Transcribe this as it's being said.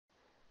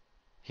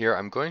Here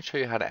I'm going to show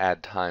you how to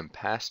add time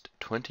past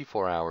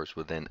 24 hours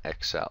within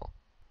Excel.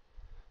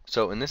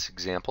 So in this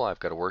example, I've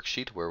got a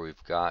worksheet where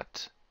we've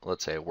got,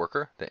 let's say, a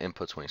worker that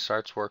inputs when he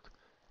starts work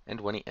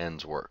and when he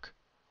ends work.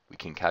 We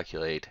can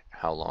calculate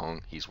how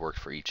long he's worked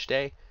for each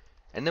day,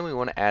 and then we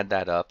want to add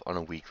that up on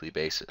a weekly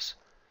basis.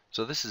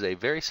 So this is a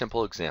very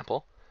simple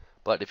example,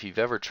 but if you've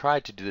ever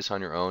tried to do this on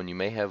your own, you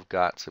may have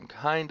got some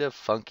kind of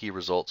funky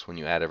results when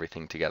you add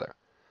everything together.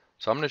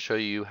 So I'm going to show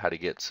you how to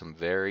get some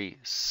very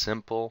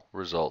simple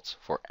results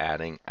for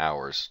adding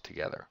hours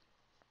together.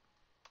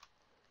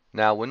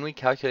 Now, when we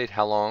calculate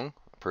how long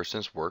a person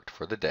has worked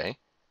for the day,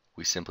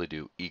 we simply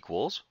do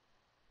equals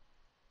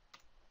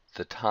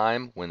the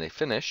time when they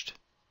finished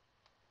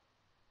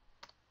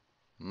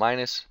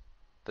minus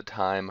the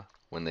time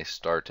when they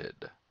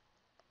started.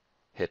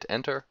 Hit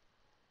enter,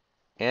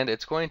 and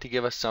it's going to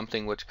give us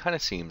something which kind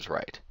of seems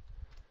right.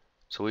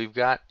 So we've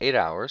got 8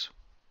 hours,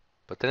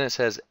 but then it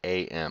says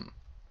AM.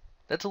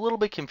 That's a little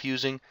bit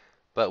confusing,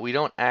 but we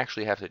don't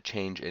actually have to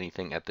change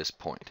anything at this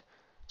point.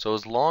 So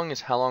as long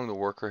as how long the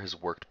worker has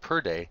worked per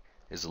day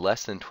is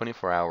less than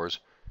 24 hours,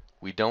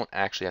 we don't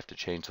actually have to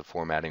change the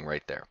formatting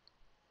right there.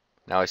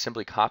 Now I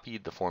simply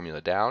copied the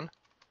formula down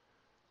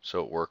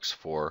so it works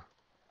for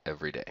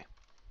every day.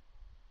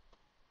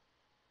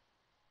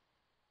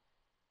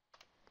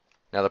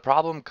 Now the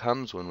problem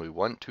comes when we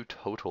want to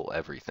total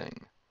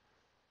everything.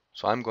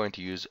 So I'm going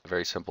to use a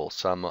very simple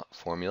sum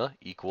formula,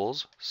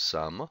 equals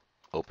sum,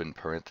 open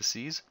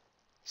parentheses,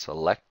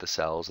 select the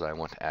cells that I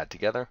want to add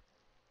together,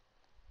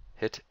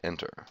 hit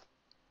enter.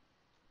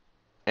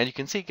 And you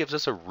can see it gives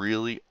us a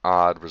really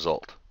odd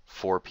result,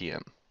 4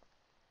 p.m.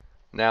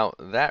 Now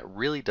that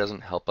really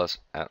doesn't help us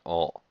at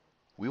all.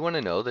 We want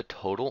to know the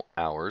total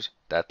hours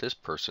that this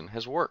person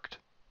has worked.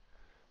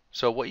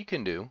 So what you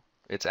can do,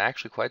 it's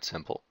actually quite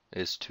simple,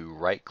 is to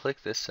right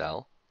click this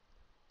cell,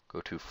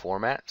 go to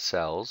Format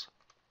Cells.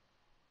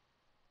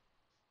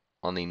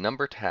 On the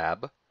Number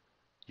tab,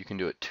 you can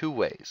do it two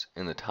ways,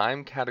 in the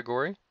time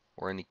category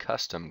or in the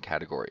custom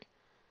category.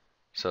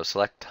 So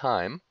select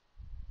time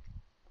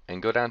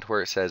and go down to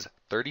where it says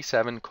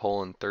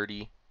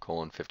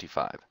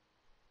 37:30:55.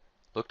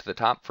 Look to the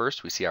top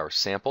first, we see our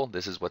sample.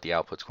 This is what the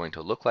output's going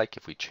to look like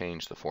if we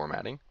change the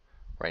formatting.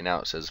 Right now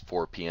it says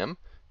 4 p.m.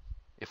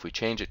 If we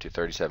change it to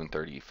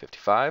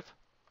 37:30:55,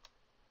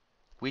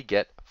 we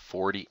get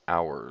 40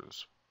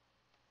 hours.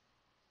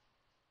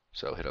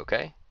 So hit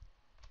OK.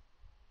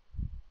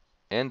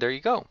 And there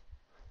you go.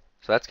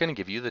 So that's going to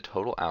give you the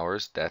total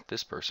hours that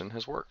this person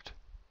has worked.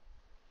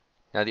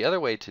 Now the other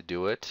way to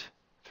do it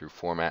through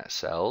Format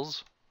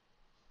Cells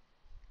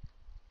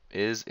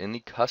is in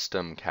the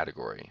Custom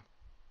category.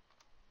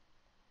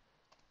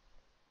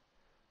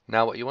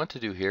 Now what you want to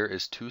do here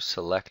is to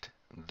select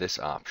this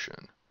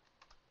option,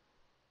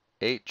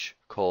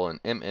 H:MM:SS.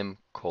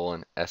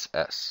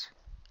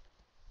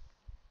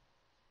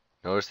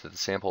 Notice that the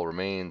sample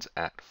remains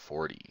at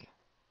 40.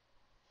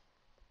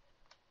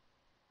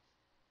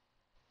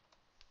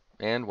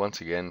 And once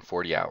again,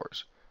 40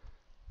 hours.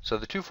 So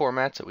the two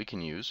formats that we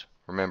can use,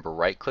 remember,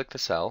 right-click the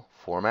cell,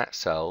 Format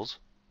Cells,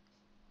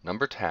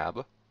 Number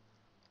tab.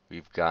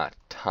 We've got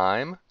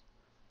time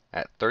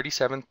at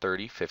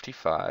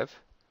 37:30:55,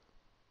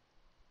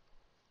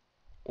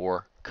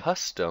 or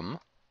custom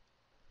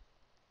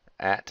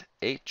at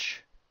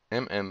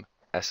HMMSS.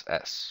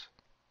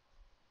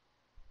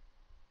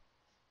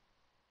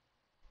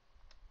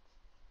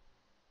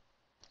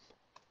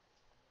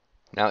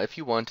 Now if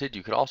you wanted,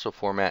 you could also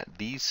format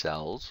these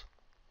cells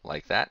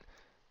like that,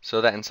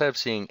 so that instead of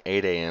seeing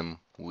 8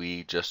 a.m.,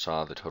 we just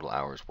saw the total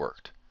hours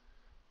worked.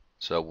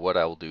 So what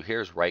I will do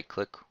here is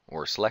right-click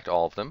or select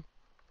all of them,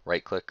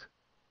 right-click,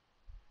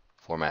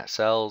 Format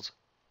Cells,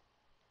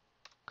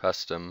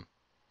 Custom,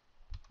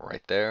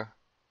 right there,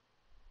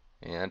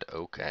 and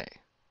OK.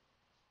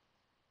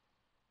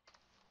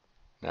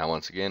 Now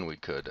once again, we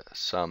could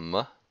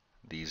sum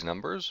these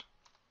numbers.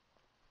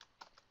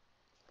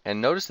 And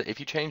notice that if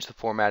you change the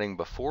formatting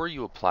before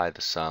you apply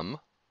the sum,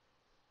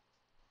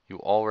 you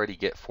already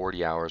get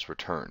 40 hours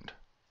returned.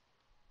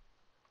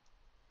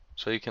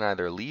 So you can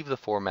either leave the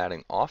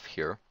formatting off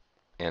here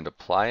and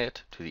apply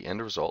it to the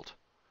end result,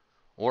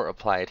 or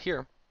apply it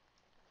here,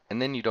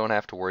 and then you don't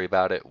have to worry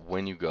about it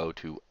when you go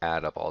to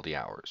add up all the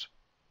hours.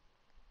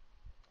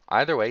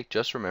 Either way,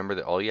 just remember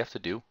that all you have to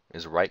do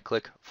is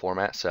right-click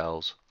Format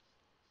Cells,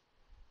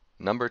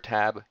 Number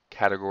tab,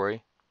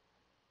 Category,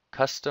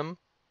 Custom,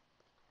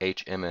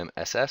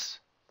 HMMSS,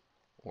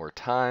 or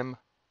time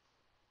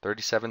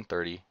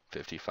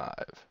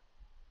 37:30:55.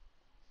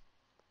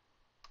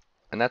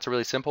 And that's a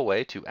really simple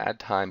way to add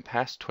time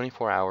past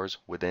 24 hours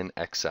within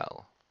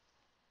Excel.